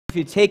If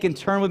you take and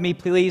turn with me,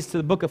 please, to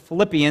the book of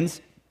Philippians.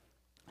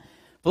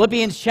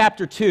 Philippians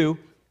chapter 2.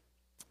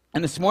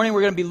 And this morning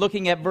we're going to be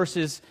looking at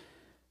verses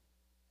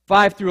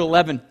 5 through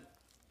 11.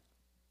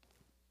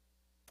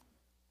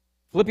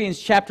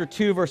 Philippians chapter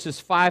 2, verses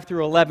 5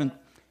 through 11.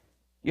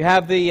 You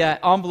have the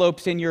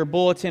envelopes in your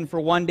bulletin for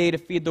One Day to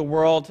Feed the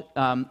World.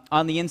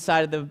 On the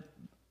inside of the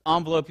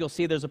envelope, you'll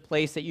see there's a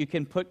place that you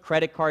can put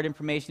credit card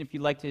information. If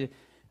you'd like to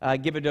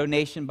give a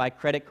donation by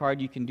credit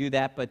card, you can do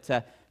that.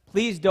 But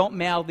please don't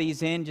mail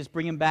these in. Just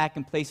bring them back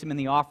and place them in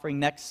the offering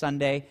next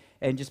Sunday.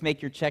 And just make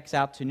your checks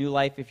out to New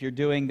Life. If you're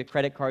doing the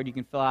credit card, you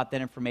can fill out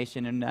that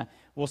information. And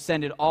we'll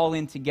send it all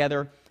in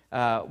together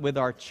with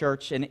our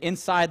church. And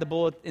inside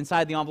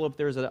the envelope,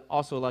 there's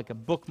also like a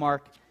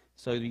bookmark.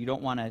 So you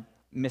don't want to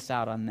miss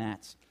out on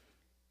that.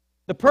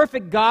 The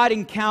perfect God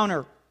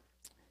encounter.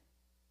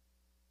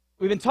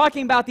 We've been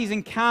talking about these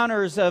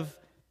encounters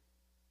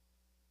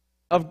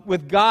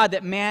with God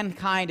that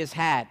mankind has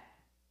had.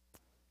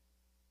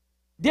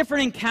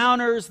 Different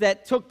encounters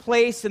that took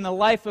place in the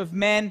life of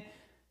men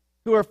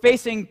who are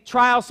facing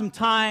trials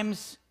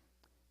sometimes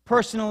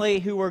personally,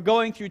 who are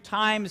going through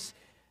times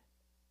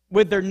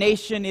with their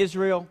nation,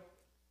 Israel,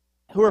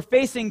 who are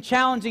facing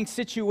challenging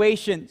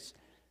situations.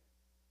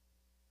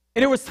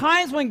 And there was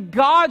times when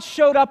God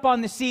showed up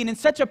on the scene in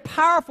such a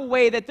powerful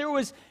way that there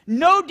was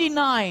no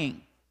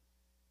denying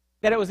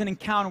that it was an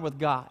encounter with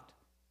God.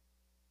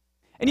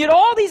 And yet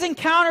all these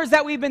encounters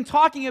that we've been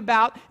talking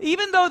about,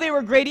 even though they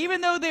were great,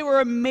 even though they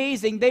were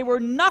amazing, they were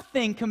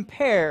nothing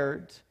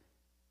compared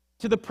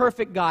to the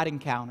perfect God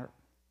encounter.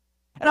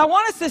 And I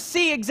want us to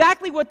see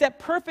exactly what that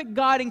perfect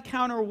God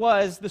encounter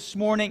was this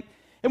morning.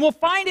 And we'll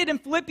find it in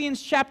Philippians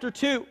chapter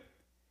 2.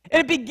 And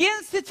it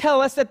begins to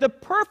tell us that the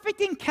perfect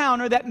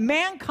encounter that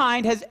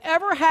mankind has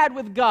ever had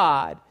with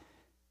God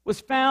was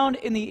found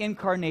in the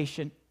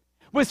incarnation,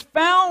 was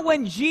found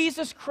when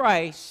Jesus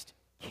Christ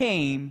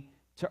came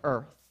to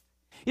earth.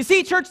 You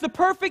see, church, the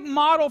perfect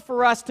model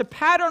for us to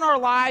pattern our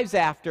lives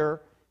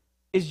after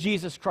is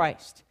Jesus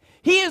Christ.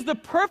 He is the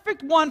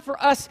perfect one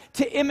for us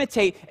to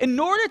imitate. In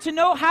order to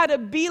know how to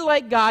be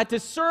like God, to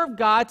serve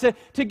God,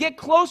 to get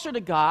closer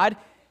to God,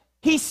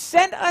 He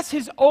sent us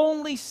His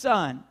only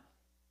Son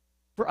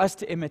for us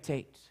to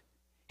imitate.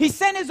 He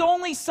sent His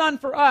only Son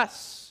for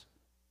us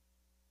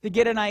to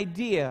get an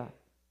idea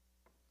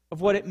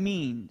of what it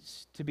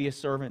means to be a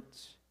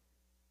servant.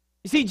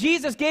 You see,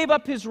 Jesus gave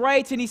up His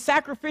rights and He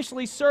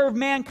sacrificially served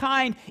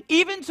mankind,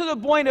 even to the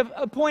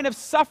point of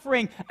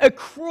suffering a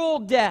cruel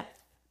death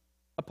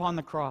upon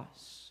the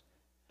cross.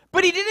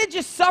 But He didn't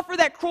just suffer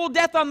that cruel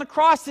death on the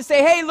cross to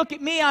say, hey, look at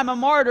me, I'm a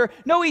martyr.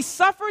 No, He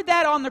suffered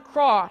that on the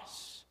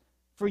cross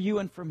for you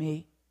and for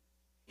me.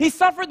 He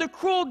suffered the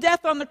cruel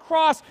death on the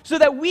cross so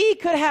that we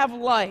could have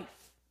life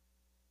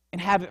and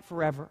have it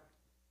forever.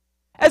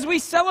 As we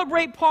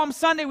celebrate Palm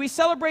Sunday, we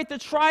celebrate the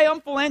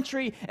triumphal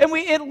entry, and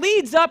it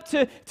leads up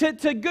to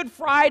Good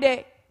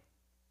Friday.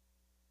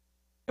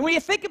 And when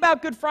you think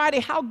about Good Friday,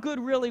 how good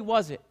really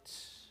was it?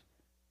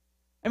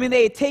 I mean,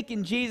 they had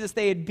taken Jesus,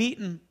 they had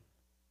beaten,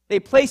 they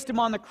placed Him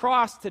on the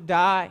cross to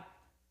die.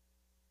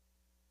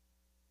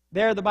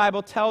 There, the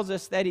Bible tells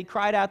us that He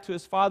cried out to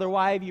His Father,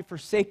 "Why have you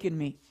forsaken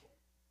me?"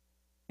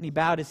 And He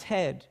bowed His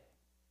head,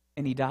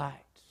 and He died.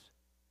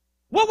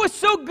 What was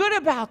so good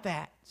about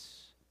that?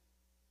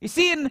 You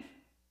see, in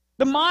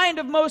the mind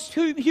of most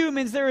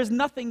humans, there is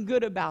nothing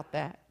good about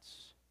that.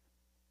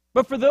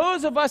 But for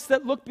those of us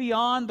that look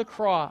beyond the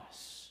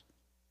cross,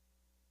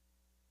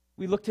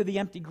 we look to the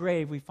empty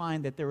grave, we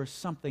find that there was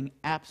something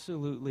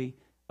absolutely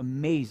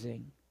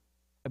amazing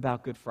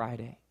about Good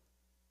Friday.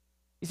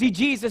 You see,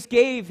 Jesus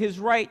gave His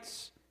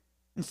rights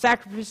and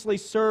sacrificially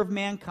served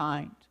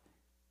mankind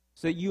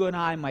so that you and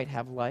I might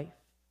have life.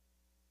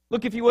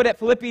 Look, if you would, at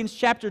Philippians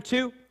chapter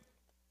 2,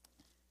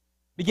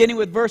 beginning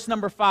with verse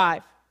number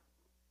 5.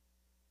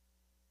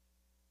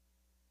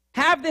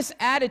 Have this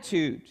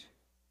attitude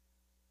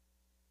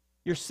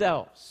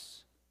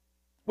yourselves,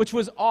 which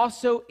was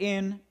also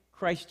in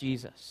Christ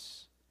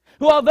Jesus,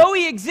 who, although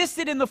He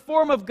existed in the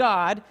form of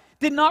God,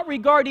 did not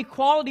regard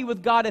equality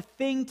with God a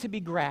thing to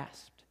be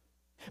grasped.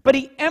 But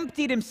He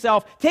emptied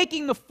Himself,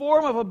 taking the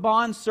form of a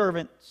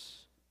bondservant,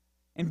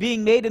 and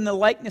being made in the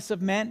likeness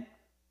of men,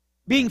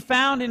 being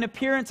found in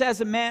appearance as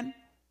a man.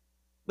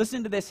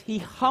 Listen to this. He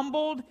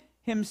humbled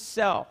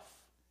Himself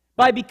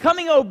by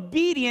becoming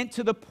obedient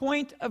to the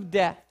point of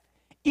death,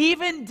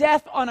 even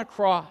death on a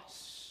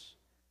cross.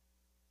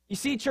 You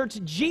see, church,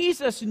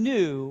 Jesus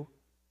knew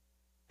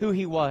who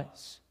He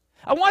was.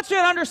 I want you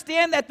to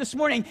understand that this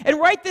morning, and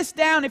write this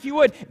down if you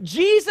would.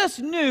 Jesus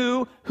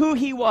knew who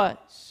He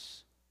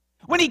was.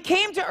 When He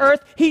came to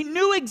earth, He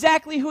knew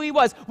exactly who He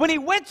was. When He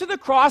went to the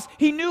cross,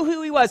 He knew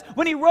who He was.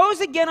 When He rose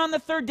again on the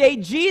third day,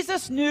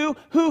 Jesus knew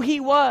who He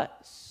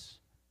was.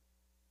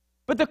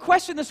 But the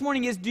question this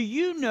morning is, do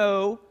you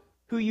know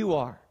who you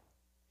are?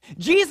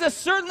 Jesus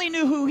certainly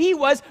knew who He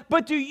was,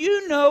 but do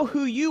you know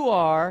who you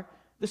are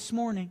this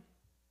morning?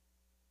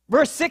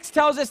 Verse 6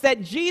 tells us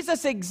that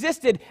Jesus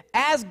existed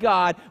as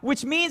God,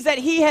 which means that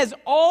he has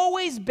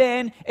always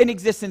been in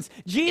existence.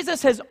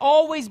 Jesus has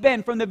always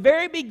been. From the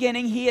very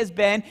beginning, he has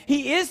been.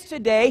 He is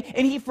today,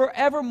 and he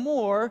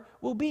forevermore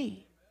will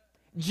be.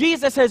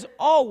 Jesus has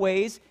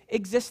always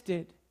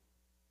existed.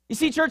 You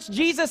see, church,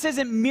 Jesus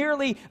isn't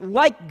merely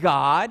like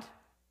God.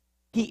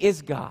 He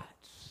is God.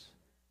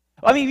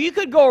 I mean, you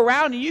could go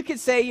around and you could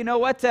say, you know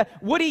what,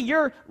 Woody,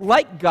 you're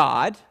like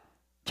God.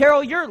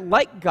 Carol, you're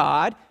like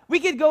God. We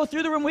could go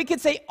through the room. We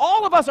could say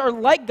all of us are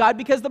like God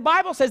because the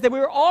Bible says that we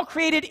were all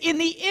created in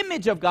the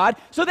image of God.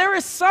 So there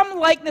is some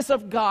likeness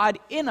of God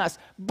in us.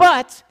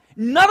 But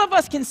none of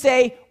us can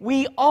say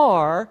we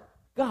are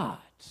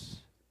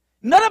gods.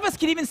 None of us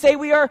can even say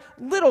we are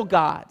little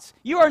gods.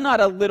 You are not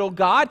a little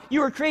God.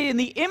 You are created in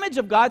the image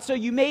of God, so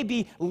you may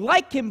be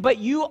like him, but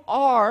you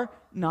are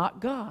not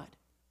God.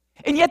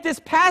 And yet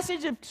this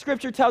passage of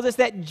Scripture tells us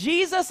that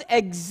Jesus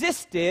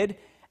existed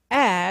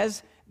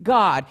as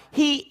God.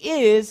 He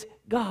is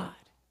God.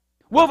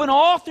 Woven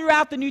all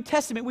throughout the New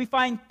Testament, we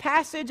find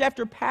passage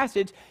after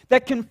passage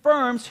that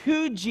confirms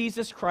who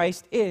Jesus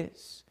Christ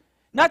is.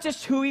 Not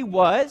just who he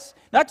was,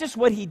 not just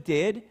what he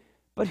did,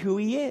 but who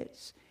he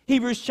is.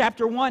 Hebrews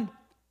chapter 1,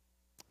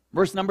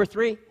 verse number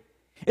 3.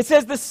 It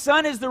says, "The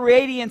Son is the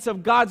radiance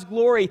of God's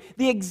glory,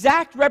 the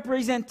exact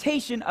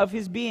representation of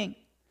his being,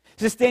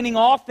 sustaining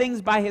all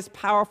things by his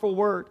powerful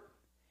word.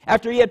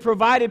 After he had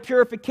provided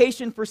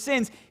purification for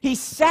sins, he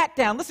sat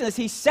down," listen to this,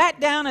 "he sat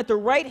down at the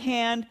right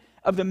hand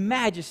of the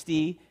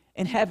majesty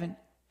in heaven."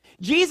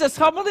 Jesus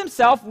humbled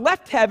himself,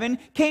 left heaven,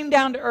 came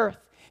down to earth.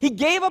 He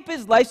gave up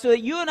his life so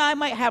that you and I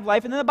might have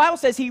life. And then the Bible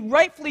says he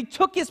rightfully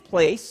took his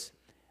place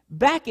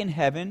back in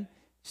heaven,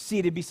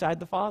 seated beside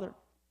the Father.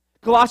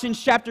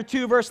 Colossians chapter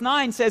 2, verse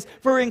 9 says,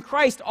 "For in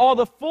Christ all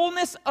the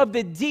fullness of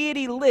the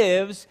deity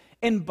lives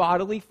in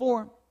bodily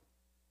form."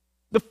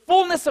 The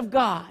fullness of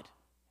God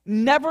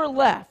never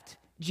left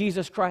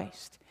Jesus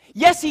Christ.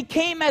 Yes, he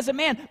came as a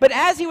man, but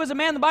as he was a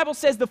man, the Bible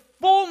says the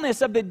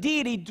fullness of the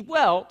deity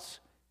dwelt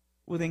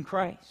within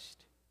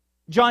Christ.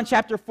 John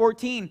chapter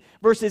 14,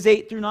 verses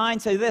 8 through 9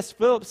 say this,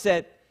 Philip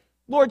said,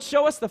 "Lord,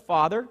 show us the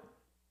Father,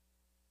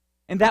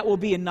 and that will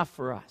be enough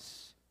for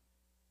us."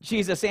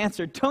 Jesus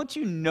answered, "Don't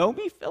you know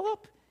me,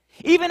 Philip?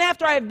 Even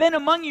after I have been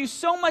among you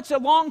so much a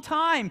long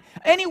time,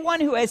 anyone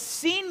who has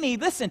seen me,"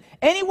 listen,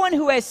 "anyone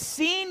who has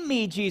seen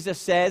me," Jesus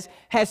says,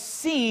 "has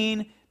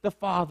seen the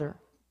Father."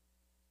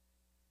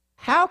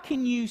 How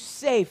can you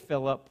say,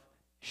 Philip,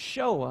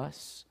 "Show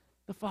us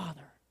the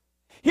Father"?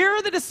 Here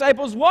are the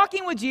disciples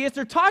walking with Jesus,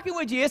 they're talking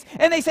with Jesus,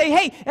 and they say,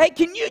 hey,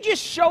 can you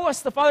just show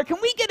us the Father? Can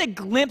we get a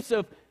glimpse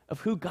of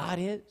who God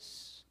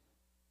is?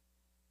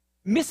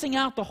 Missing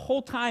out the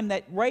whole time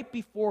that right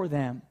before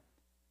them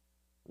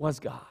was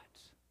God.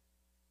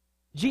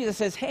 Jesus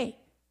says, "Hey,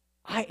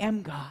 I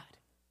am God.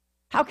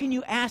 How can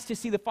you ask to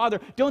see the Father?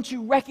 Don't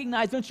you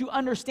recognize, don't you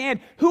understand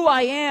who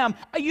I am?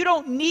 You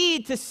don't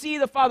need to see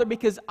the Father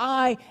because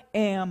I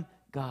am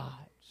God."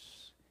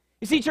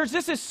 You see, church,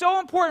 this is so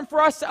important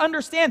for us to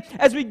understand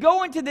as we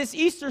go into this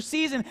Easter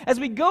season, as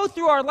we go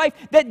through our life,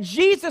 that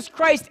Jesus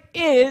Christ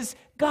is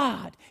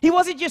God. He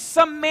wasn't just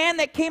some man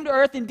that came to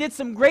earth and did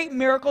some great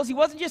miracles. He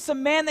wasn't just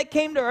some man that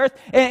came to earth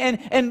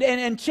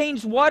and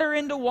changed water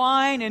into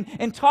wine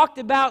and talked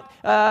about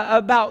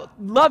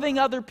loving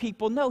other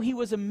people. No, he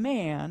was a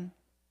man,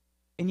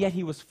 and yet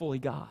he was fully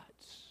God.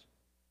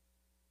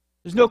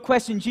 There's no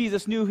question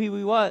Jesus knew who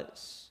he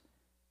was.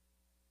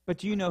 But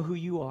do you know who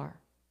you are?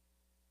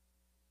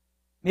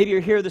 Maybe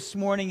you're here this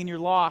morning and you're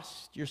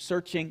lost, you're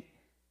searching.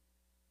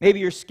 Maybe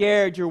you're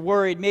scared, you're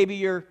worried. Maybe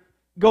you're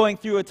going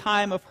through a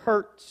time of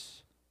hurt.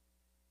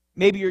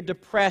 Maybe you're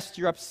depressed,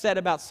 you're upset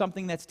about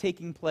something that's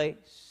taking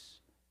place.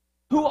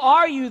 Who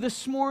are you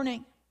this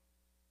morning?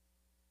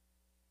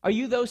 Are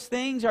you those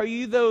things? Are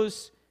you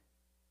those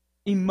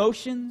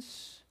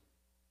emotions?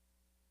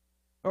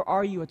 Or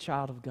are you a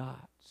child of God's?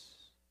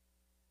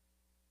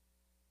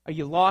 Are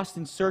you lost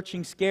and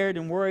searching, scared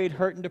and worried,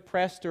 hurt and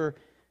depressed? Or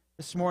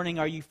this morning,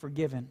 are you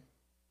forgiven?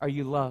 Are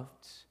you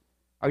loved?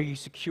 Are you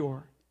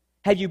secure?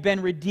 Have you been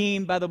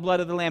redeemed by the blood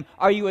of the Lamb?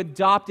 Are you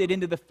adopted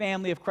into the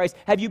family of Christ?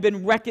 Have you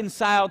been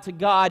reconciled to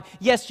God?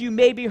 Yes, you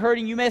may be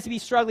hurting, you may be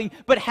struggling,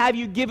 but have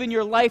you given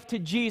your life to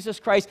Jesus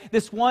Christ,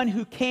 this one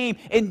who came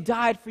and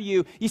died for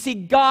you? You see,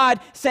 God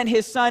sent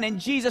his Son, and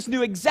Jesus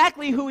knew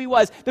exactly who he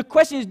was. The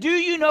question is, do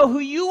you know who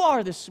you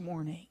are this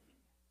morning?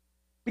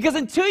 Because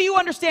until you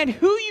understand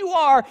who you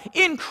are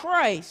in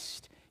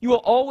Christ, you will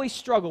always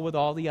struggle with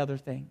all the other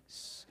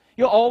things.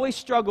 You'll always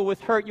struggle with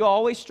hurt. You'll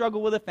always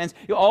struggle with offense.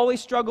 You'll always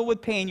struggle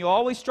with pain. You'll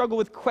always struggle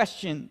with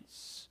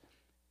questions.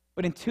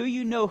 But until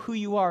you know who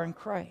you are in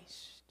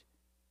Christ,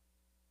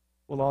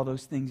 will all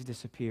those things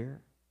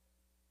disappear?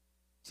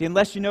 See,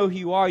 unless you know who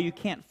you are, you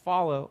can't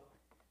follow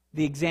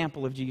the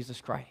example of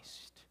Jesus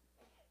Christ.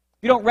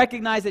 If you don't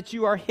recognize that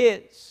you are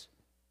his,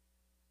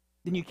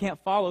 then you can't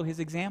follow his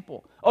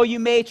example. Oh, you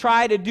may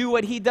try to do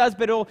what he does,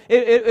 but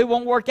it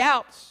won't work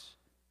out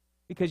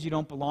because you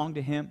don't belong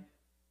to him.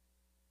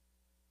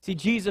 See,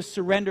 Jesus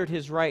surrendered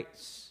his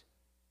rights.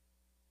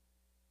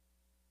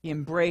 He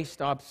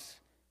embraced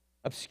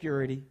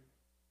obscurity.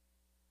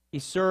 He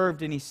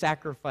served and he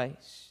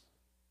sacrificed.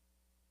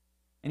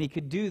 And he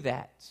could do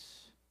that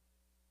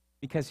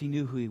because he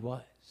knew who he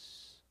was.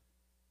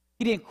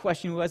 He didn't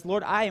question who he was.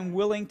 Lord, I am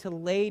willing to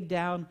lay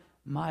down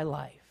my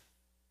life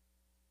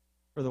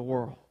for the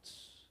world.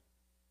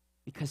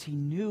 Because he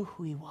knew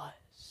who he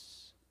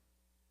was.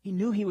 He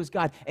knew he was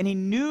God. And he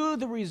knew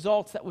the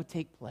results that would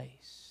take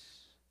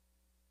place.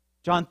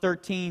 John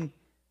 13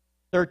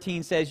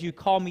 says, you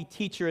call me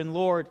teacher and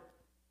Lord,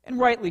 and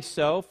rightly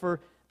so,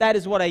 for that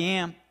is what I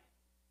am.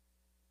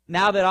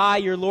 Now that I,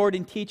 your Lord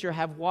and teacher,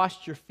 have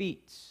washed your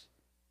feet,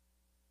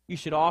 you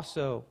should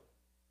also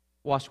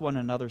wash one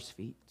another's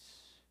feet.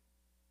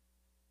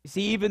 You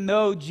see, even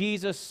though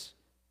Jesus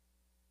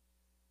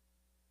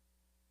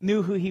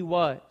knew who he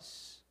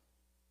was,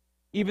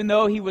 even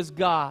though he was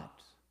God,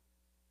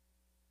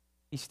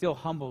 he still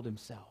humbled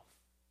himself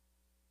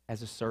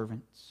as a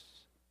servant.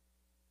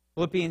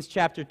 Philippians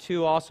chapter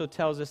 2 also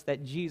tells us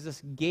that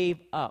Jesus gave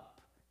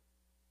up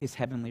his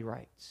heavenly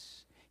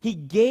rights. He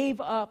gave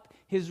up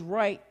his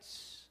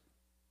rights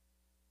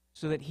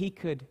so that he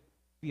could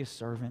be a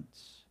servant.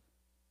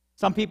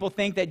 Some people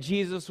think that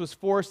Jesus was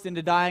forced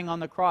into dying on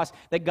the cross,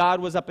 that God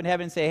was up in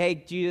heaven and say, hey,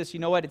 Jesus, you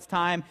know what, it's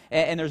time,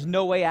 and there's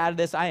no way out of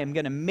this. I am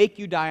going to make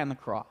you die on the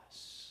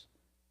cross.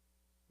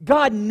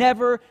 God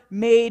never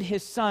made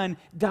his son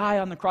die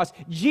on the cross.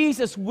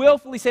 Jesus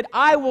willfully said,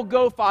 I will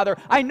go, Father.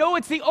 I know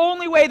it's the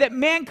only way that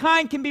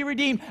mankind can be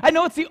redeemed. I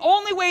know it's the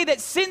only way that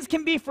sins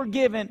can be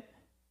forgiven.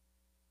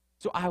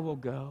 So I will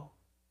go.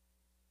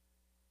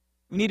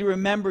 We need to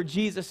remember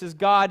Jesus is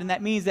God, and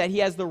that means that he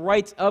has the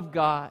rights of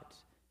God.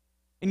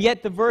 And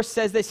yet the verse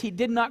says this, he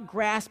did not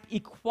grasp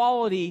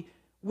equality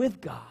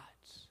with God.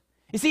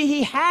 You see,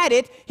 he had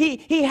it,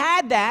 he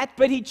had that,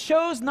 but he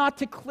chose not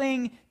to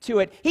cling to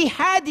it. He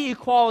had the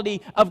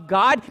equality of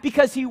God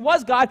because he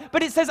was God,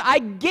 but it says, I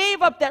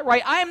gave up that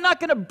right. I am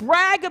not going to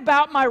brag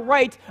about my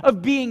right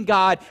of being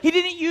God. He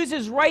didn't use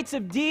his rights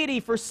of deity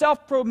for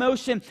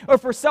self-promotion or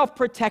for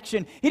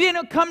self-protection. He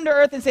didn't come to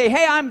earth and say,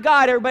 hey, I'm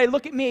God, everybody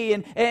look at me,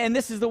 and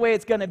this is the way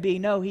it's going to be.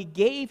 No, he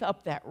gave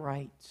up that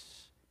right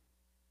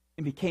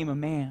and became a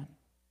man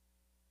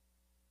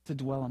to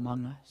dwell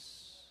among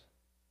us.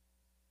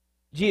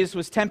 Jesus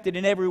was tempted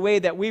in every way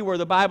that we were.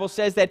 The Bible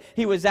says that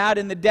he was out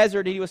in the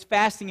desert and he was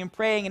fasting and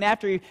praying, and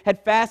after he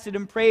had fasted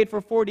and prayed for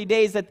 40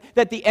 days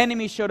that the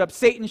enemy showed up.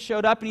 Satan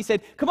showed up and he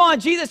said, come on,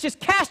 Jesus, just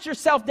cast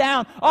yourself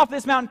down off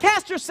this mountain.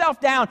 Cast yourself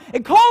down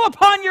and call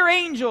upon your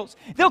angels.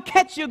 They'll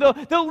catch you.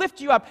 They'll lift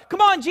you up.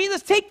 Come on,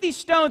 Jesus, take these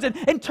stones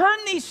and turn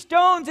these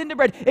stones into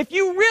bread. If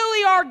you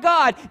really are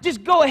God,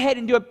 just go ahead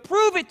and do it.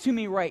 Prove it to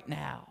me right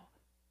now.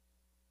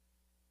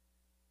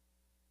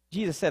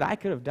 Jesus said, I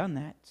could have done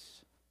that.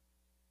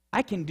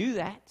 I can do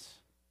that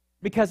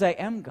because I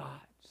am God.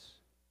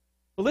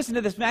 Well, listen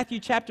to this, Matthew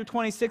chapter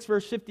 26,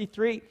 verse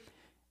 53.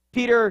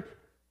 Peter,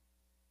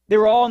 they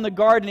were all in the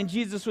garden, and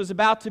Jesus was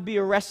about to be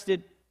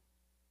arrested.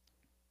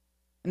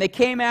 And they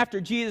came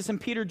after Jesus, and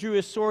Peter drew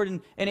his sword,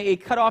 and he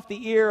cut off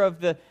the ear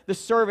of the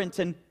servant,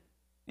 and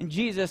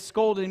Jesus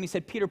scolded him. He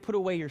said, Peter, put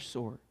away your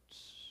swords.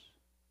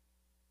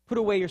 Put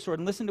away your sword.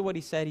 And listen to what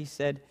he said. He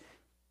said,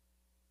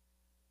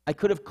 I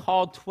could have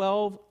called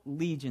 12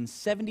 legions,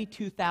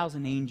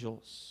 72,000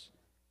 angels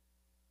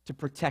to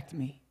protect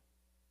me.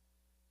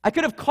 I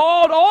could have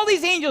called all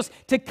these angels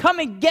to come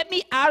and get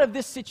me out of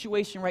this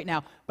situation right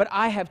now, but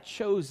I have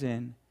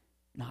chosen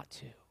not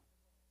to.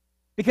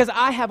 Because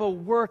I have a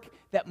work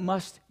that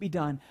must be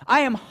done. I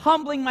am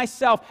humbling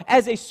myself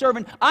as a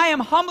servant. I am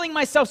humbling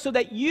myself so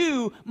that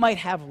you might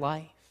have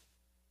life.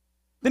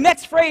 The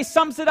next phrase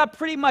sums it up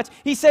pretty much.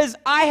 He says,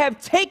 I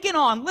have taken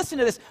on, listen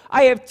to this,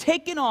 I have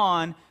taken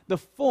on the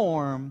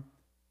form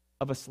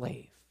of a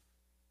slave.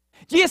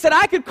 Jesus said,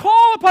 I could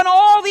call upon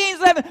all the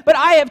angels of heaven, but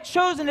I have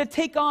chosen to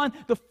take on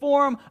the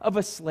form of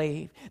a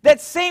slave.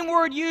 That same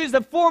word used,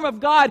 the form of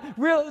God,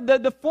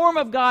 the form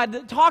of God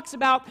that talks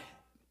about,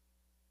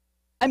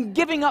 I'm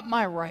giving up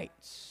my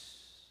rights.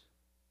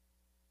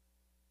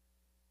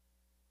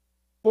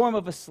 Form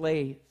of a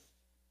slave.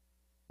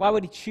 Why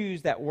would he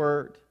choose that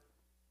word?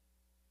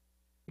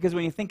 Because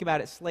when you think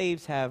about it,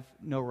 slaves have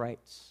no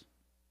rights.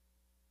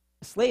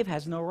 A slave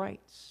has no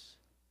rights.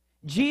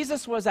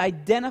 Jesus was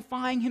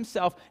identifying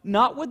himself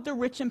not with the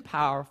rich and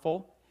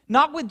powerful,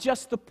 not with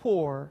just the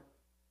poor,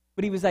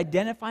 but he was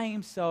identifying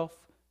himself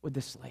with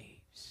the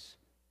slaves.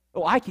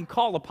 Oh, I can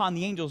call upon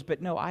the angels,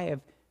 but no, I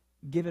have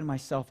given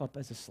myself up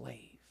as a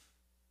slave.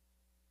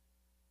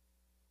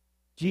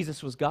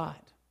 Jesus was God.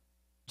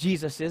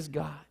 Jesus is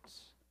God.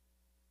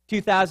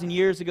 2,000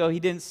 years ago,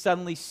 he didn't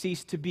suddenly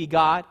cease to be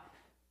God,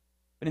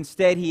 but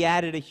instead he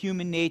added a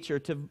human nature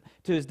to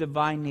his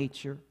divine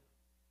nature.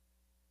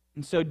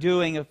 In so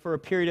doing, for a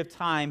period of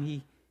time,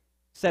 he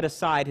set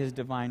aside his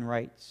divine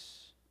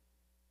rights.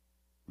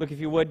 Look, if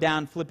you would,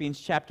 down Philippians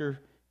chapter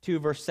 2,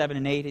 verse 7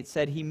 and 8. It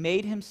said, he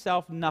made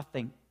himself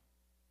nothing.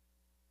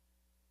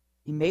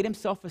 He made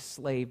himself a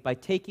slave by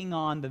taking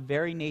on the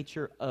very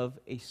nature of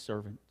a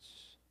servant.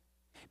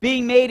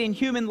 Being made in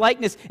human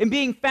likeness and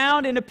being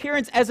found in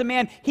appearance as a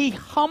man, he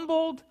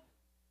humbled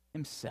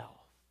himself.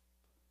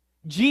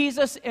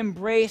 Jesus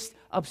embraced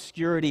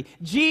obscurity.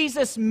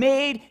 Jesus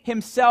made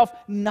himself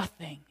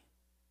nothing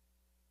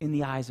in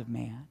the eyes of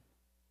man.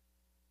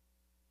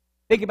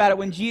 Think about it.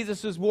 When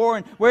Jesus was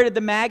born, where did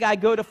the Magi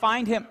go to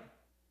find him?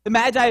 The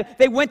Magi,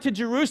 they went to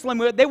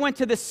Jerusalem. They went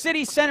to the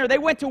city center. They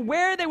went to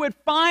where they would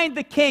find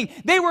the king.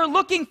 They were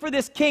looking for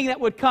this king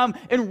that would come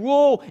and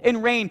rule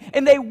and reign.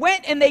 And they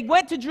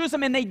went to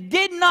Jerusalem, and they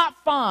did not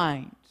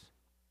find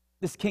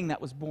this king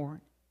that was born.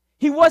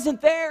 He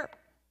wasn't there.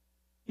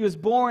 He was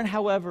born,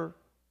 however,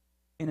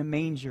 in a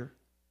manger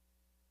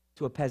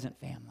to a peasant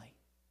family.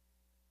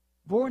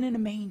 Born in a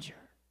manger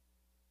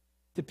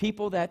to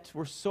people that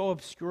were so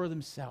obscure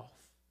themselves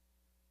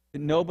that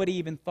nobody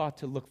even thought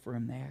to look for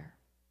him there.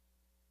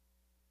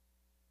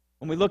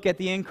 When we look at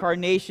the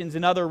incarnations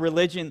in other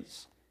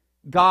religions,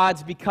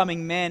 gods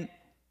becoming men,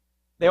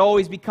 they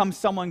always become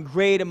someone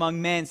great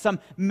among men, some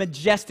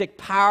majestic,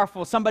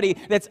 powerful, somebody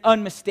that's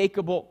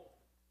unmistakable.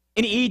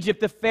 In Egypt,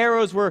 the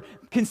pharaohs were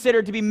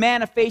considered to be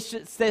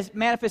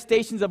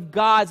manifestations of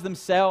gods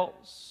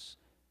themselves.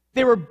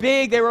 They were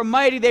big, they were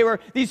mighty, they were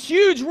these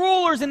huge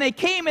rulers, and they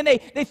came and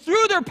they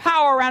threw their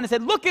power around and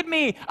said, "Look at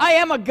me, I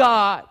am a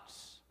god."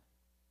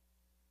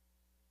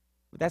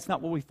 But that's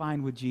not what we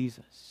find with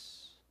Jesus.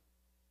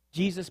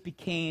 Jesus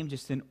became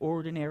just an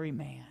ordinary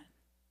man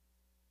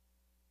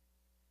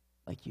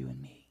like you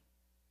and me.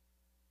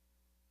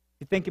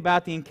 If you think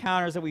about the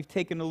encounters that we've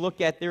taken a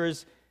look at, there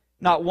is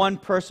not one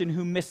person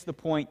who missed the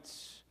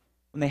points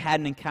when they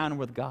had an encounter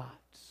with God.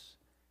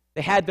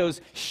 They had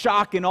those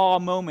shock and awe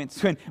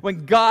moments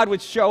when God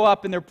would show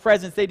up in their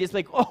presence. They'd just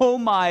like, "Oh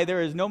my,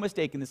 there is no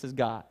mistaking this is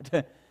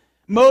God."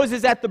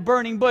 Moses at the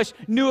burning bush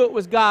knew it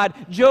was God.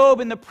 Job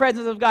in the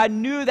presence of God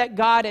knew that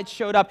God had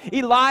showed up.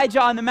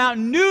 Elijah on the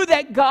mountain knew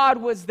that God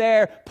was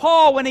there.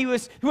 Paul, when he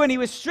was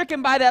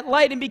stricken by that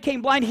light and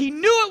became blind, he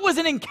knew it was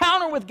an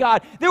encounter with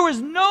God. There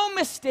was no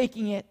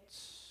mistaking it.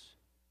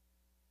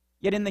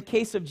 Yet in the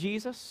case of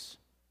Jesus,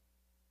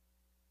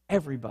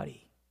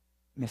 everybody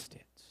missed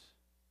it.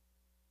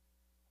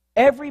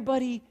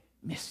 Everybody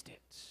missed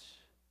it.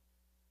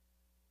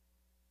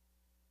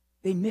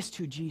 They missed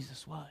who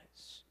Jesus was.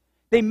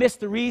 They missed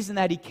the reason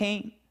that he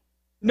came.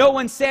 No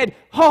one said,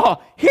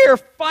 "Oh, here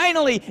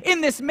finally in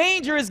this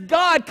manger is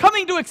God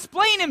coming to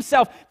explain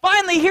himself.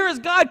 Finally, here is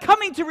God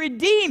coming to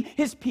redeem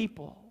his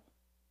people."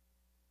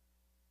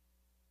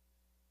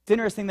 It's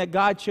interesting that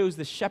God chose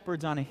the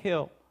shepherds on a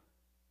hill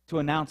to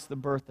announce the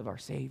birth of our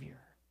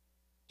Savior.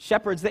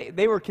 Shepherds,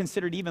 they were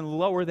considered even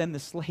lower than the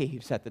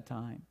slaves at the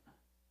time.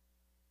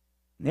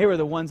 They were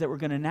the ones that were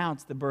going to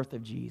announce the birth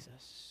of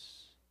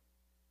Jesus.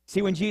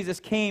 See, when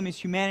Jesus came, his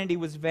humanity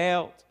was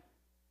veiled.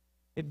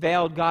 It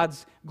veiled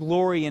God's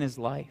glory in his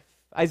life.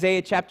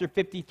 Isaiah chapter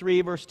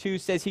 53, verse 2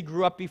 says, "He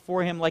grew up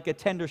before him like a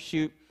tender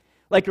shoot,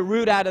 like a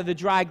root out of the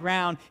dry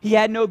ground. He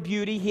had no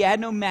beauty, he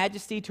had no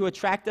majesty to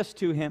attract us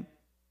to him.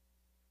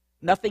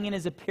 Nothing in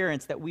his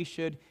appearance that we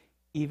should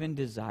even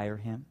desire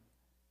him."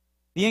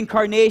 The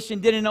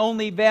incarnation didn't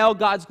only veil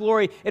God's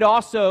glory, it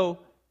also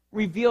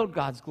revealed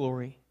God's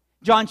glory.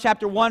 John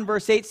chapter 1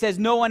 verse 8 says,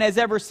 "No one has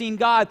ever seen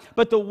God,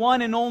 but the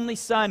one and only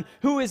Son,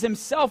 who is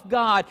himself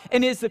God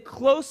and is the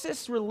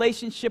closest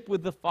relationship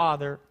with the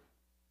Father,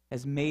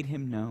 has made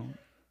him known."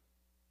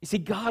 You see,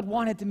 God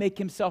wanted to make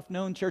himself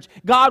known, church.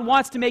 God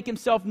wants to make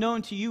himself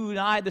known to you and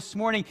I this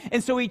morning.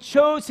 And so he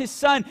chose his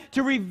Son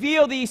to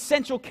reveal the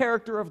essential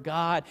character of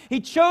God. He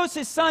chose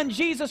his Son,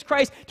 Jesus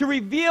Christ, to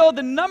reveal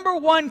the number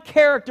one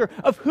character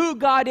of who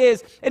God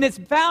is. And it's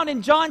found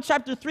in John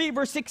chapter 3,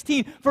 verse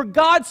 16. "For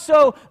God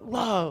so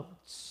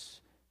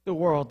loves the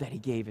world that he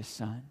gave his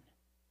Son."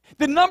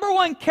 The number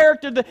one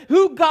character,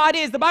 who God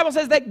is, the Bible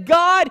says that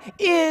God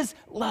is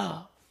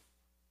love.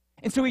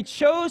 And so he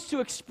chose to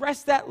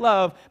express that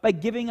love by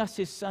giving us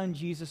his Son,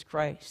 Jesus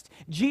Christ.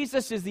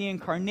 Jesus is the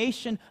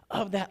incarnation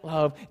of that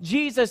love.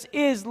 Jesus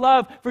is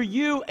love for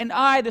you and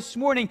I this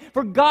morning.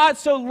 For God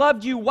so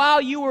loved you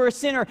while you were a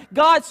sinner.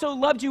 God so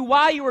loved you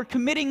while you were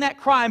committing that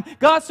crime.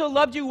 God so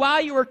loved you while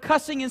you were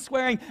cussing and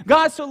swearing.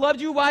 God so loved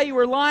you while you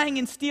were lying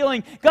and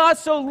stealing. God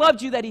so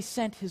loved you that he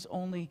sent his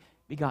only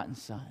begotten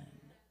Son.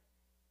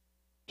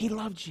 He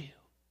loved you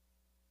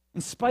in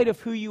spite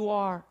of who you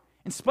are.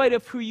 In spite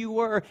of who you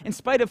were, in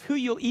spite of who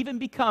you'll even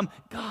become,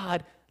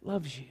 God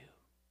loves you.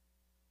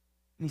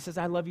 And he says,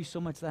 "I love you so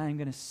much that I'm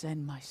going to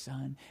send my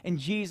Son." And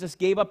Jesus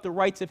gave up the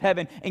rights of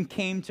heaven and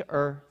came to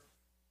earth.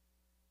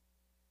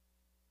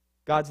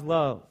 God's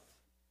love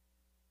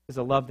is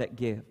a love that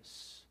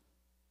gives.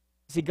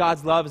 See,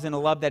 God's love isn't a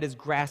love that is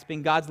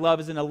grasping. God's love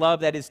isn't a love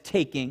that is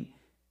taking.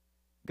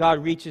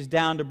 God reaches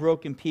down to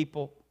broken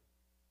people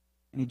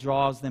and he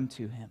draws them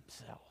to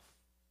himself.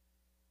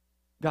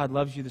 God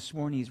loves you this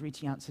morning. He's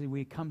reaching out and saying, "Will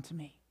you come to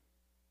me?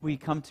 Will you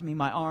come to me?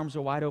 My arms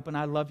are wide open.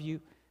 I love you.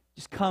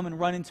 Just come and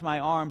run into my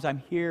arms. I'm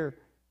here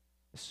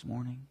this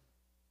morning."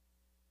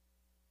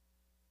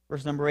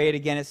 Verse number 8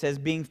 again, it says,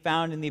 "Being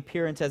found in the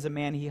appearance as a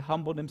man, he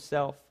humbled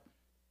himself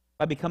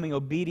by becoming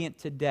obedient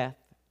to death,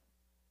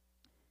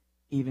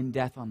 even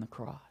death on the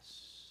cross.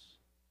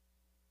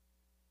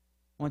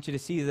 I want you to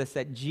see this,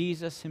 that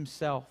Jesus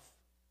himself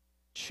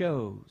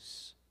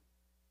chose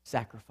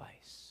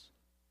sacrifice.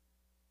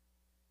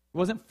 He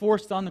wasn't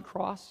forced on the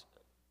cross,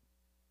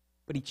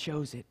 but he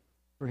chose it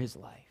for his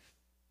life.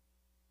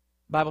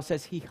 The Bible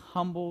says he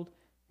humbled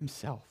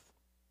himself.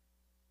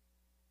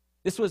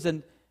 This was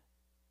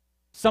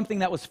something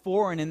that was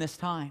foreign in this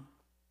time.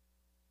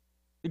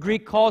 The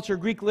Greek culture,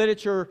 Greek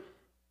literature,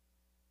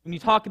 when you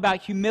talk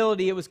about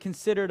humility, it was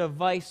considered a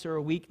vice or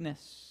a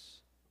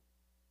weakness.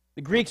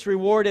 The Greeks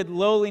rewarded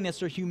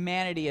lowliness or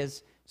humanity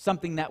as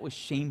something that was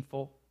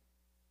shameful.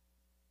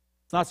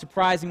 It's not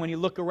surprising when you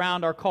look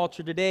around our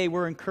culture today,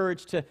 we're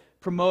encouraged to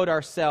promote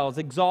ourselves,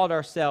 exalt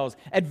ourselves,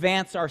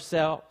 advance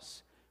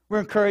ourselves. We're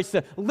encouraged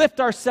to lift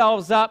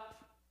ourselves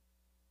up,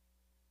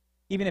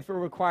 even if it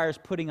requires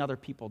putting other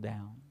people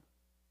down.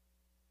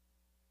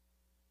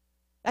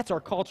 That's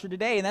our culture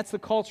today, and that's the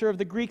culture of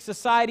the Greek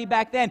society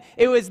back then.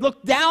 It was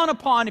looked down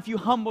upon if you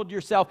humbled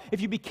yourself, if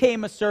you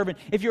became a servant,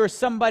 if you were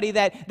somebody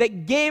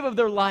that gave of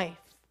their life.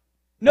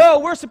 No,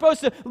 we're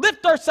supposed to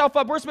lift ourselves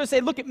up. We're supposed to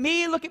say, look at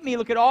me, look at me,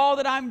 look at all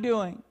that I'm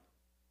doing.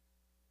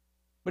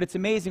 But it's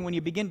amazing when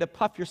you begin to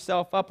puff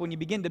yourself up, when you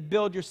begin to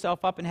build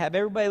yourself up and have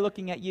everybody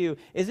looking at you.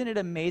 Isn't it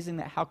amazing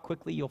that how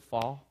quickly you'll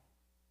fall?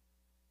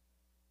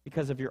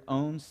 Because of your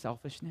own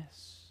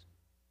selfishness.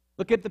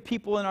 Look at the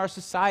people in our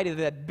society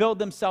that build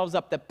themselves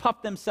up, that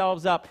puff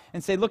themselves up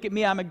and say, look at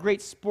me, I'm a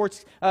great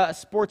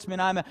sportsman,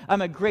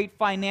 I'm a great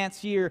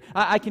financier,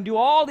 I can do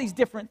all these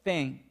different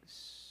things.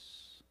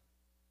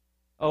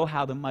 Oh,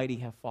 how the mighty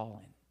have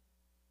fallen.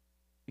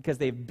 Because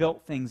they've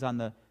built things on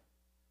the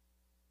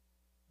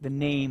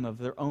name of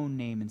their own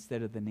name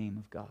instead of the name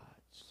of God's.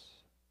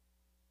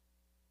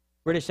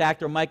 British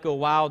actor Michael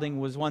Wilding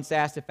was once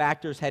asked if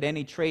actors had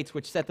any traits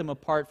which set them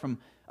apart from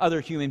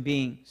other human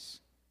beings.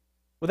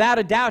 Without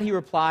a doubt, he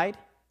replied,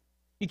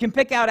 you can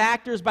pick out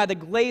actors by the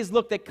glazed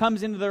look that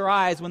comes into their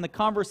eyes when the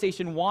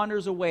conversation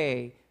wanders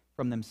away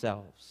from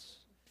themselves.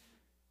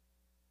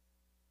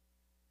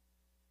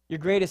 Your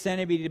greatest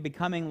enemy to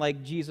becoming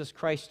like Jesus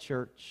Christ,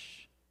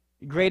 church,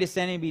 your greatest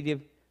enemy to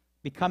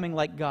becoming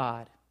like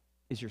God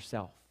is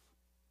yourself.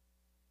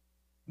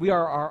 We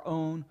are our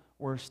own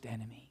worst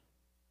enemy.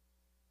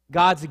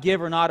 God's a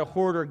giver, not a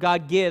hoarder.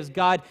 God gives.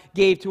 God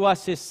gave to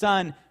us his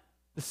Son.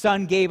 The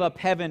Son gave up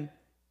heaven.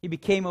 He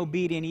became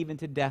obedient even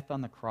to death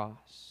on the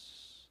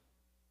cross.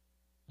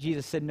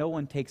 Jesus said, no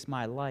one takes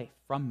my life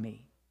from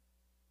me.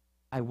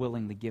 I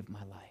willingly give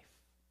my life.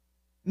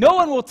 No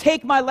one will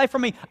take my life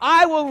from me.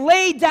 I will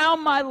lay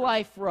down my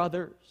life for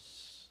others.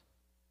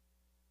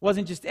 It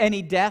wasn't just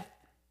any death.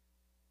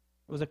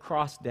 It was a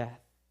cross death.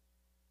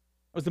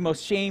 It was the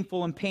most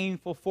shameful and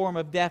painful form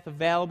of death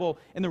available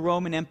in the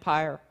Roman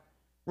Empire.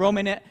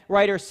 Roman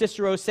writer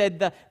Cicero said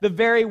the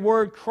very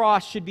word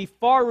cross should be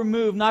far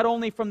removed not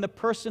only from the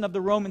person of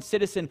the Roman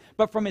citizen,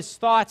 but from his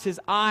thoughts, his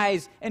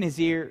eyes, and his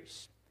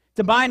ears.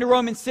 To bind a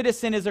Roman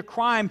citizen is a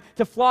crime.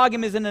 To flog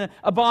him is an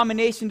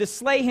abomination. To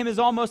slay him is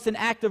almost an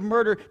act of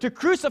murder. To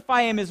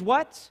crucify him is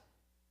what?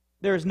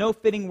 There is no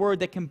fitting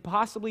word that can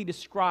possibly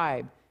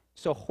describe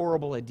so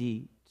horrible a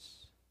deed.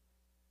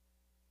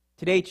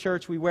 Today,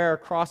 church, we wear a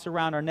cross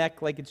around our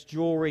neck like it's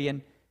jewelry,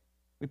 and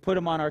we put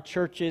them on our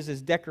churches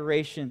as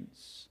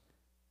decorations.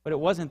 But it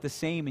wasn't the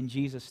same in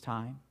Jesus'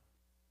 time.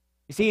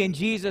 You see, in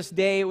Jesus'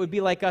 day, it would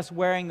be like us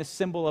wearing the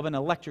symbol of an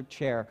electric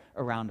chair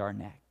around our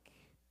neck.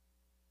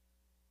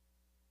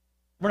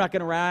 We're not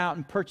going to run out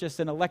and purchase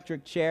an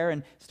electric chair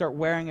and start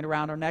wearing it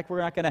around our neck.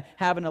 We're not going to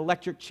have an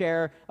electric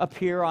chair up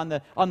here on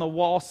the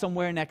wall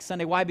somewhere next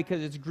Sunday. Why?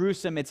 Because it's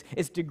gruesome. It's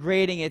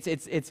degrading. It's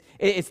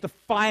the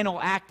final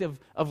act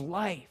of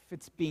life.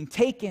 It's being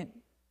taken.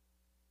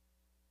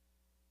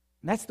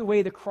 And that's the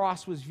way the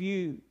cross was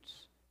viewed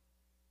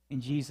in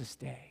Jesus'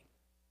 day.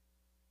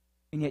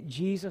 And yet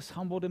Jesus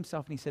humbled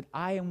himself and he said,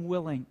 I am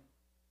willing.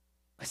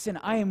 Listen,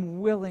 I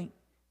am willing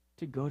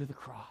to go to the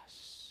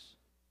cross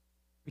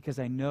because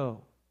I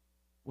know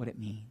what it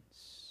means.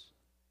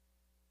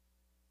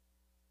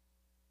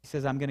 He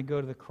says, I'm going to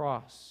go to the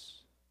cross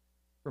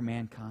for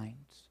mankind.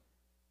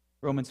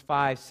 Romans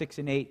 5, 6,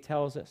 and 8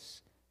 tells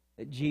us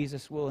that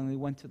Jesus willingly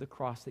went to the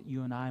cross that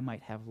you and I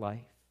might have life.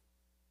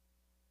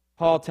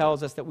 Paul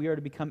tells us that we are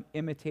to become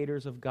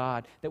imitators of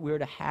God, that we are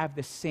to have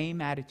the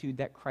same attitude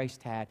that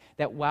Christ had,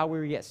 that while we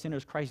were yet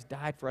sinners, Christ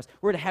died for us.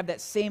 We're to have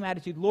that same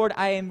attitude. Lord,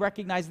 I am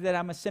recognizing that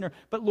I'm a sinner,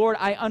 but Lord,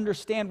 I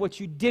understand what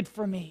you did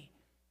for me.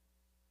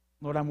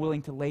 Lord, I'm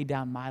willing to lay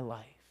down my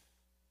life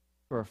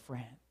for a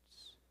friend.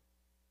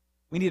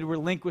 We need to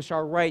relinquish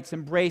our rights,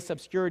 embrace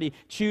obscurity,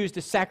 choose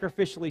to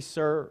sacrificially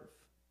serve.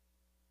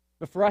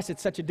 But for us,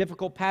 it's such a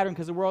difficult pattern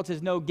because the world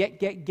says, no,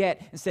 get,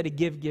 instead of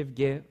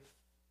give.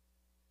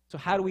 So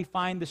how do we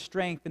find the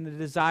strength and the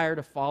desire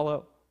to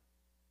follow?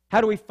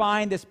 How do we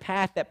find this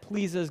path that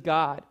pleases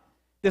God?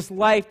 This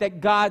life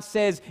that God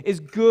says is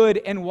good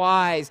and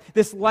wise.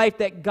 This life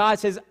that God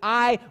says,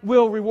 I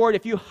will reward.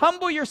 If you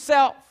humble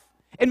yourself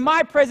in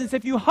my presence,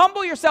 if you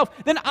humble yourself,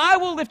 then I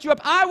will lift you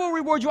up. I will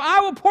reward you. I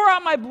will pour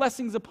out my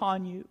blessings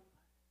upon you.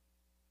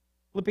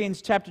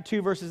 Philippians chapter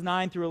 2, verses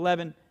 9 through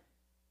 11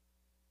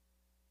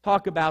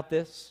 talk about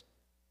this.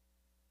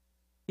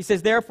 He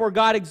says, "Therefore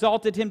God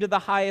exalted him to the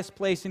highest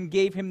place and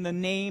gave him the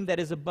name that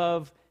is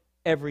above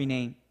every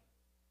name.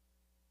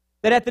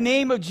 That at the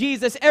name of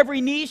Jesus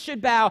every knee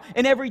should bow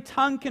and every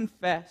tongue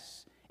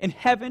confess in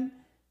heaven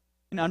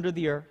and under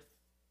the earth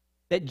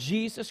that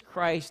Jesus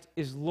Christ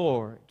is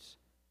Lord,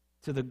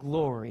 to the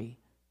glory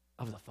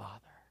of the Father.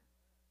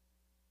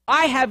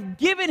 I have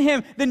given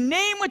him the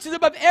name which is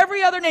above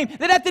every other name,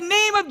 that at the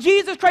name of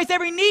Jesus Christ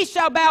every knee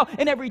shall bow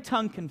and every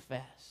tongue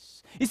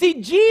confess." You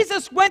see,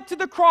 Jesus went to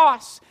the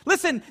cross.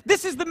 Listen,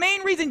 this is the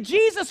main reason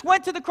Jesus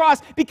went to the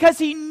cross, because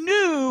he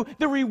knew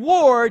the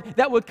reward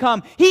that would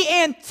come. He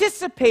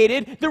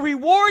anticipated the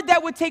reward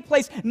that would take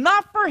place,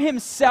 not for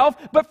himself,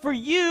 but for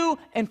you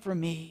and for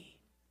me.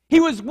 He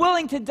was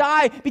willing to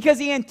die because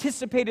he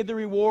anticipated the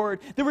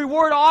reward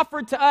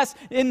offered to us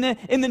in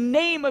the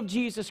name of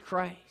Jesus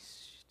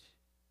Christ.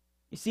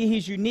 You see,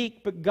 he's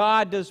unique, but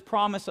God does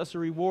promise us a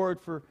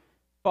reward for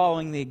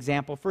following the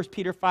example. 1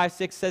 Peter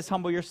 5:6 says,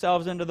 "Humble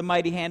yourselves under the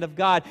mighty hand of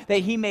God, that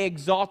he may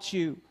exalt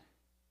you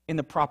in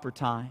the proper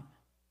time."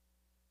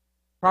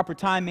 Proper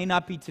time may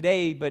not be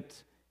today,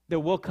 but there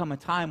will come a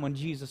time when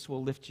Jesus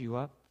will lift you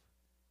up.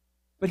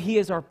 But he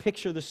is our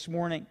picture this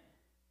morning.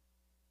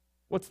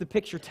 What's the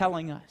picture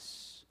telling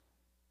us?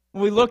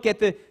 When we look at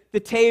the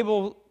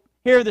table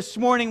here this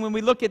morning, when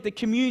we look at the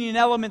communion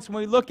elements, when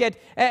we look at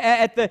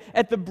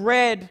the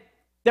bread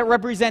that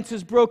represents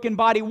his broken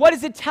body, what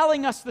is it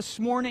telling us this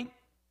morning?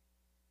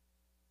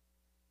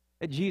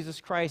 That Jesus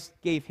Christ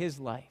gave his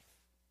life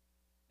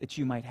that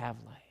you might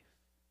have life.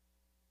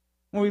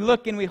 When we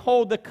look and we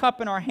hold the cup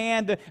in our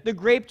hand, the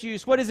grape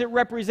juice, what does it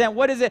represent?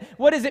 What does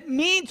it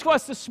mean to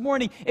us this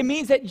morning? It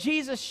means that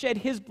Jesus shed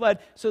his blood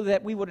so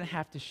that we wouldn't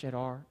have to shed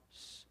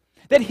ours.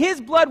 That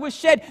his blood was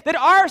shed that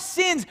our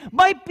sins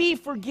might be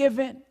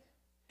forgiven.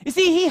 You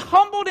see, he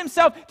humbled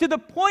himself to the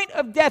point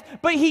of death,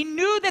 but he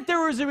knew that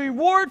there was a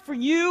reward for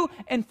you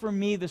and for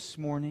me this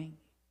morning.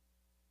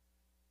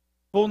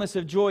 Fullness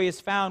of joy is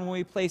found when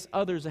we place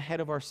others ahead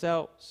of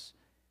ourselves.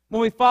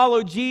 When we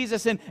follow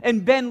Jesus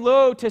and bend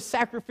low to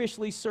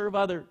sacrificially serve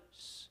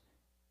others,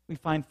 we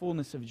find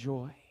fullness of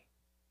joy.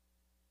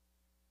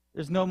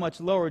 There's no much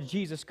lower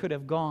Jesus could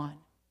have gone.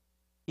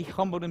 He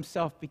humbled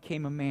himself,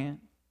 became a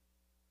man,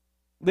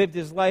 lived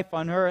his life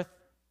on earth,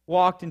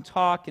 walked and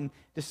talked and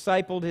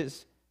discipled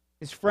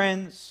his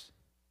friends,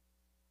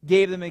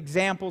 gave them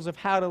examples of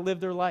how to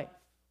live their life,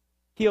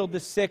 healed the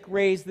sick,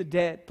 raised the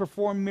dead,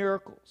 performed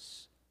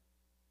miracles.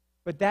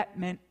 But that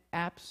meant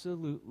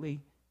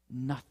absolutely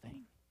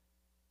nothing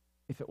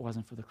if it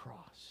wasn't for the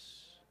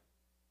cross.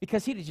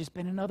 Because he'd have just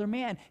been another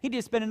man. He'd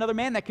just been another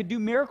man that could do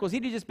miracles.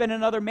 He'd have just been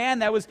another man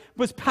that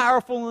was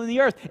powerful in the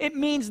earth. It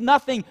means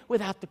nothing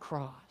without the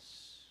cross.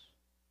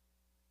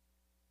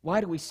 Why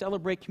do we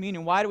celebrate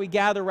communion? Why do we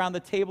gather around the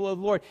table of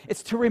the Lord?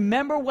 It's to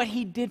remember what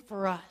he did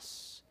for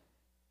us.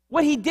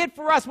 What he did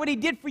for us, what he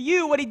did for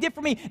you, what he did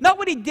for me. Not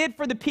what he did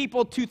for the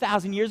people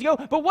 2,000 years ago,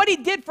 but what he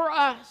did for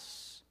us.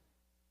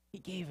 He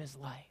gave his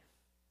life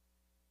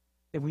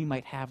that we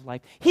might have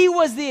life. He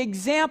was the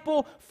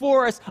example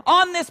for us.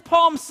 On this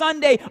Palm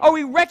Sunday, are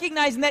we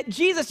recognizing that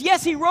Jesus,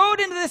 yes, he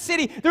rode into the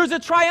city. There was a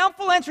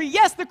triumphal entry.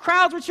 Yes, the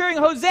crowds were cheering,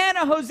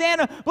 "Hosanna,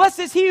 Hosanna, blessed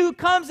is he who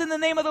comes in the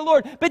name of the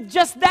Lord." But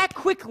just that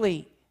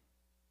quickly,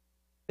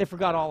 they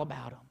forgot all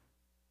about him.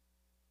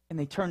 And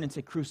they turned and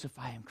said,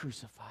 "Crucify him,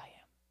 crucify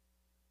him."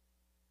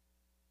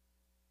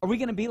 Are we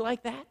going to be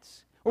like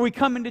that? Or we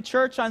come into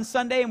church on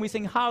Sunday and we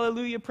sing,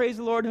 "Hallelujah, praise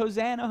the Lord,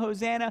 Hosanna,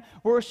 Hosanna,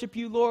 worship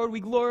you, Lord, we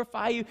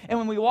glorify you." And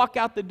when we walk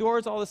out the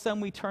doors, all of a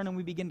sudden we turn and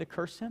we begin to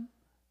curse him.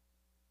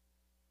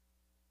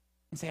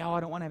 And say, "Oh, I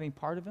don't want to have any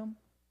part of him."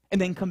 And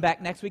then come back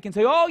next week and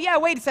say, "Oh yeah,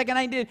 wait a second,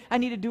 I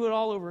need to do it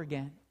all over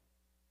again."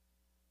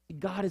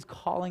 God is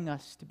calling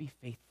us to be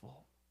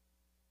faithful.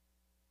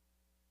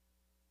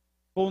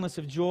 Fullness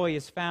of joy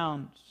is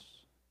found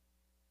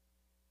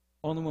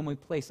only when we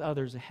place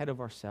others ahead of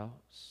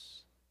ourselves.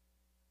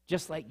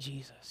 Just like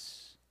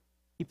Jesus,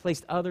 he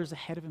placed others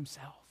ahead of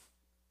himself,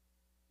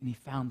 and he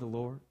found the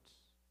Lord.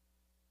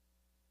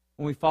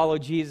 When we follow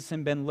Jesus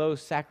and bend low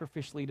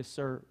sacrificially to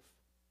serve,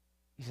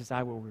 he says,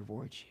 "I will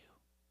reward you.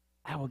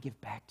 I will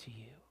give back to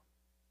you."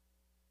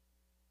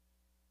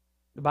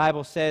 The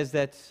Bible says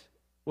that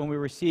when we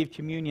receive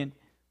communion,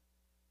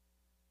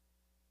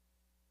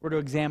 we're to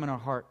examine our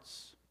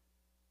hearts,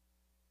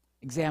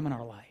 examine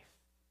our life.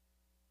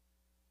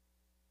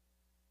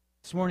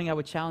 This morning, I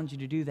would challenge you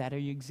to do that. Are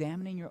you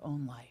examining your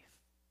own life?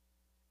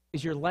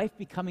 Is your life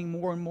becoming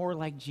more and more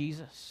like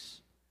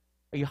Jesus?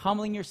 Are you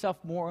humbling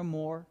yourself more and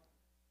more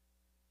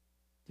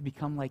to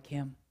become like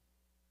him?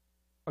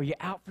 Are you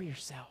out for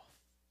yourself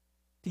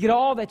to get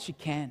all that you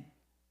can?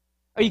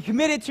 Are you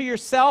committed to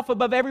yourself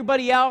above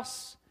everybody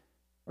else?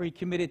 Or are you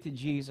committed to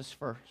Jesus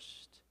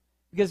first?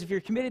 Because if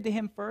you're committed to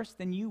him first,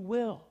 then you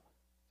will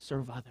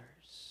serve others.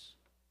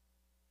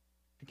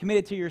 If you're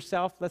committed to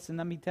yourself, listen,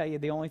 let me tell you,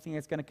 the only thing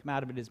that's going to come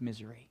out of it is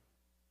misery.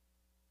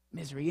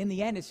 Misery. In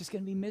the end, it's just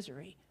going to be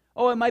misery.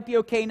 Oh, it might be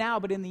okay now,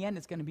 but in the end,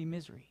 it's going to be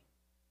misery.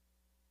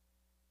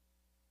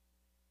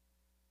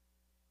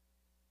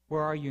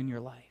 Where are you in your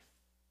life?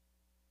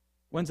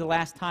 When's the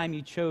last time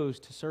you chose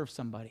to serve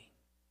somebody?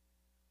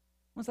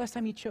 When's the last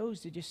time you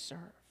chose to just serve?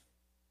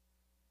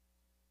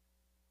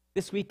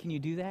 This week, can you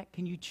do that?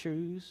 Can you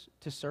choose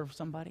to serve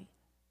somebody?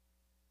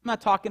 I'm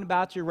not talking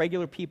about your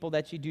regular people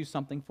that you do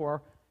something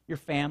for, your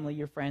family,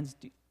 your friends.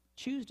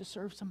 Choose to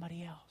serve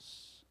somebody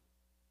else.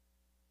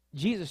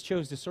 Jesus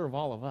chose to serve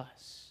all of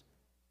us.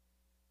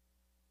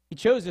 He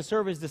chose to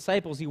serve his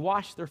disciples. He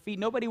washed their feet.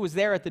 Nobody was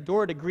there at the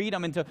door to greet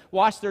them and to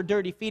wash their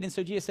dirty feet. And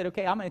so Jesus said,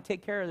 okay, I'm going to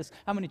take care of this.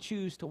 I'm going to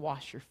choose to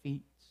wash your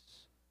feet.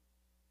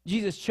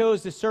 Jesus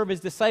chose to serve his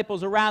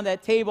disciples around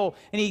that table,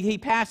 and he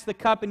passed the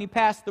cup and he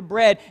passed the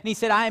bread, and he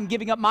said, I am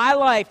giving up my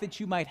life that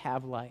you might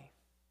have life.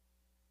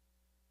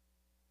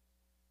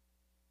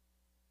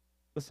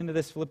 Listen to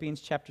this,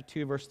 Philippians chapter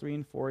 2, verse 3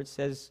 and 4. It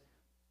says,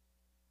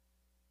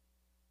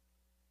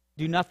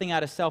 do nothing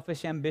out of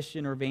selfish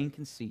ambition or vain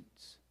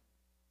conceits,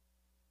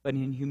 but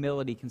in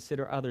humility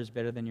consider others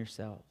better than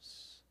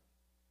yourselves.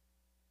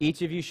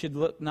 Each of you should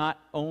look not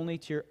only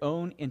to your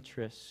own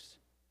interests,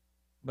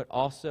 but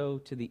also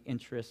to the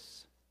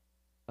interests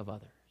of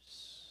others.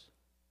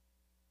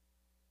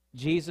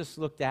 Jesus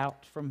looked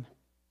out from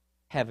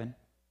heaven,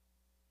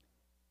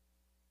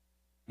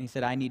 and he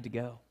said, I need to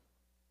go.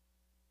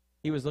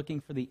 He was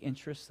looking for the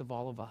interests of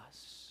all of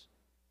us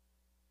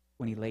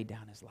when he laid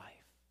down his life,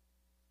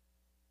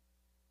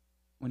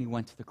 when he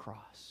went to the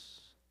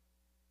cross,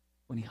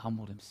 when he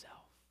humbled himself.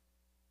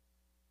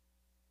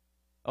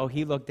 Oh,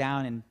 he looked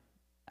down, and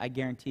I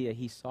guarantee you,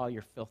 he saw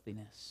your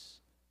filthiness.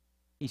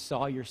 He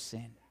saw your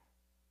sin.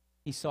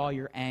 He saw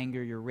your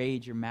anger, your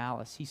rage, your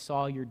malice. He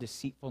saw your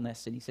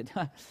deceitfulness, and he said,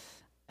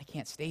 I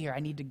can't stay here. I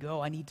need to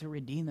go. I need to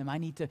redeem them. I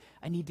need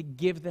to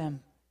give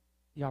them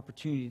the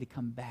opportunity to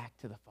come back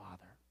to the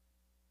Father.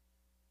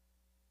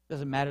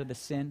 Doesn't matter the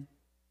sin.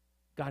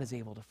 God is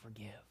able to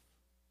forgive.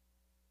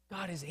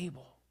 God is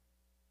able.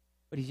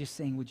 But he's just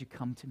saying, would you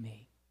come to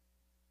me?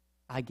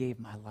 I gave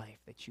my life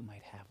that you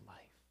might have life.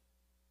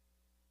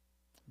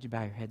 Would you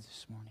bow your heads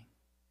this morning?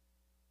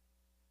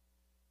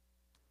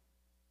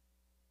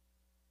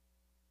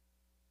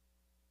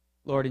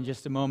 Lord, in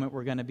just a moment,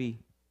 we're going to be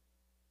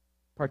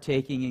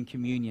partaking in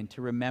communion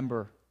to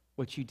remember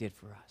what you did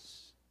for us.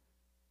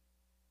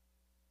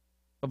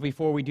 But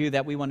before we do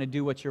that, we want to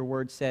do what your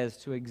word says,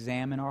 to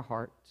examine our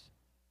hearts.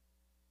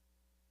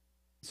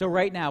 So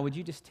right now, would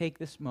you just take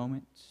this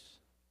moment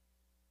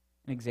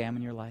and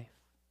examine your life?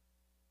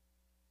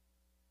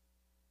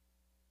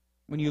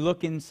 When you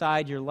look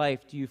inside your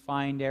life, do you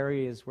find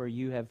areas where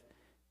you have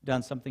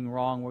done something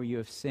wrong, where you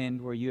have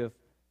sinned, where you've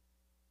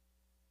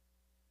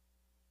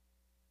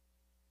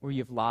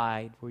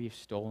lied, where you've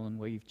stolen,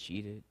 where you've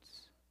cheated,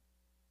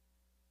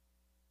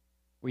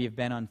 where you've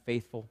been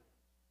unfaithful?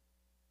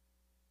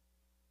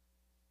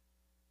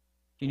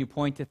 Can you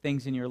point to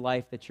things in your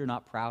life that you're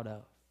not proud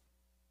of?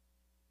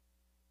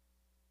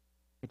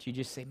 That you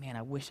just say, man,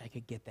 I wish I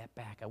could get that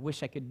back. I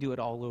wish I could do it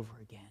all over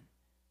again.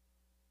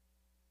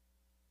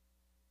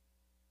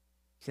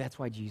 See, that's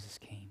why Jesus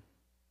came.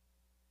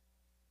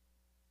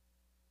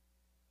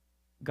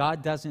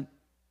 God doesn't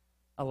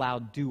allow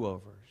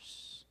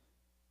do-overs,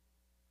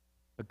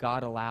 but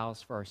God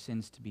allows for our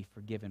sins to be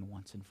forgiven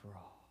once and for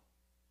all.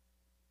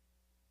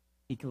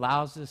 He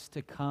allows us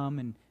to come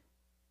and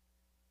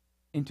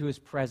into his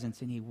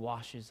presence, and he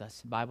washes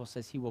us. The Bible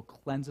says he will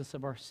cleanse us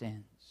of our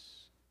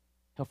sins.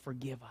 He'll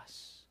forgive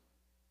us.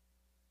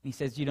 And he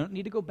says you don't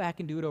need to go back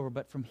and do it over,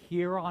 but from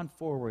here on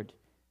forward,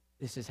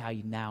 this is how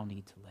you now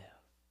need to live.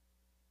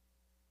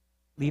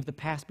 Leave the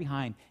past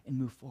behind and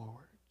move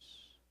forwards.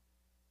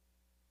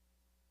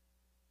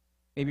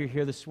 Maybe you're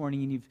here this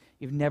morning and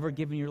you've never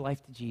given your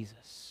life to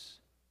Jesus.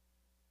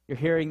 You're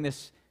hearing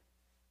this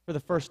for the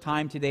first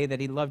time today,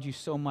 that he loved you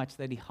so much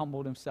that he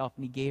humbled himself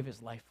and he gave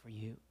his life for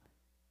you.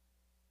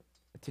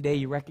 But today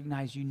you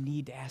recognize you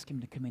need to ask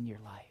him to come into your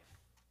life.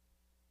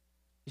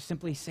 You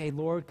simply say,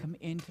 Lord, come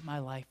into my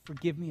life.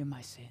 Forgive me of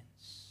my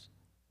sins.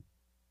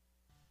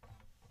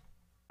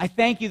 I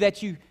thank you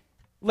that you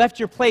left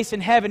your place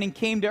in heaven and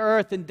came to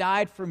earth and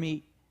died for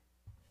me.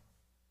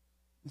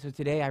 And so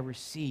today I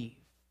receive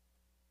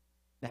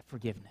that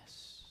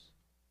forgiveness.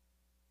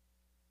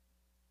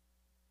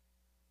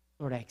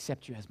 Lord, I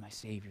accept you as my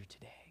Savior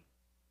today.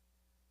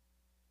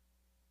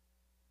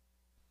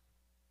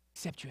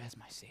 Accept you as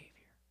my Savior.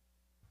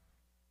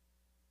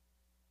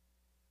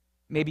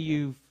 Maybe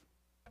you've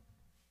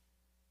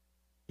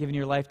given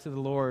your life to the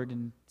Lord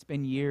and it's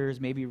been years,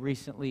 maybe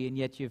recently, and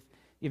yet you've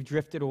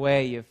drifted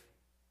away. You've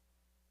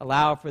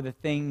allowed for the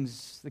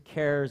things, the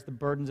cares, the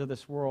burdens of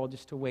this world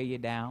just to weigh you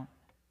down.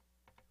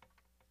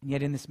 And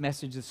yet in this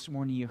message this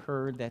morning you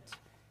heard that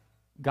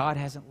God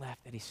hasn't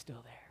left, that he's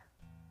still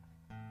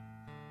there.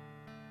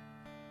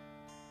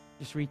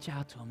 Just reach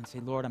out to him and say,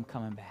 Lord, I'm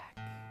coming back.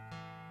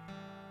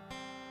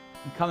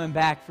 I'm coming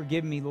back.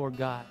 Forgive me, Lord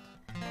God.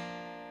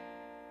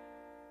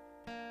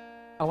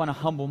 I want to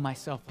humble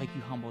myself like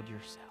you humbled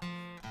yourself.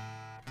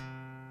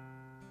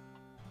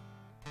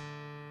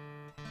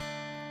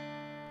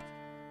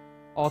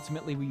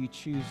 Ultimately, will you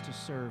choose to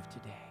serve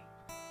today?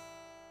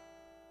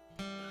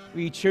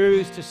 We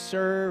choose to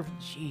serve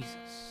Jesus.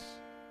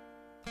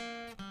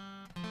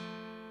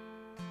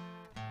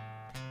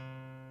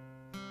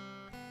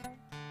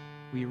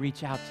 We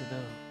reach out to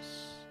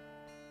those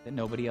that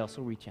nobody else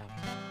will reach out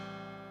to.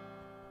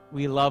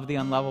 We love the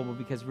unlovable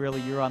because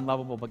really you're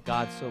unlovable, but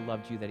God so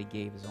loved you that he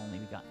gave his only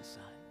begotten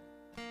Son.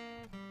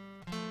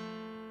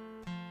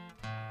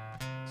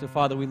 So,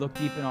 Father, we look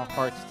deep in our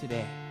hearts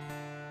today.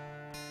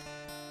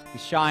 We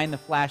shine the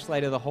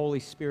flashlight of the Holy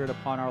Spirit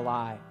upon our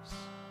lives.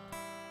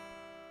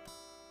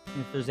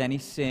 And if there's any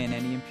sin,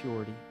 any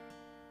impurity,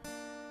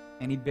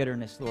 any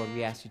bitterness, Lord,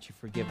 we ask that you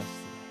forgive us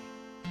today.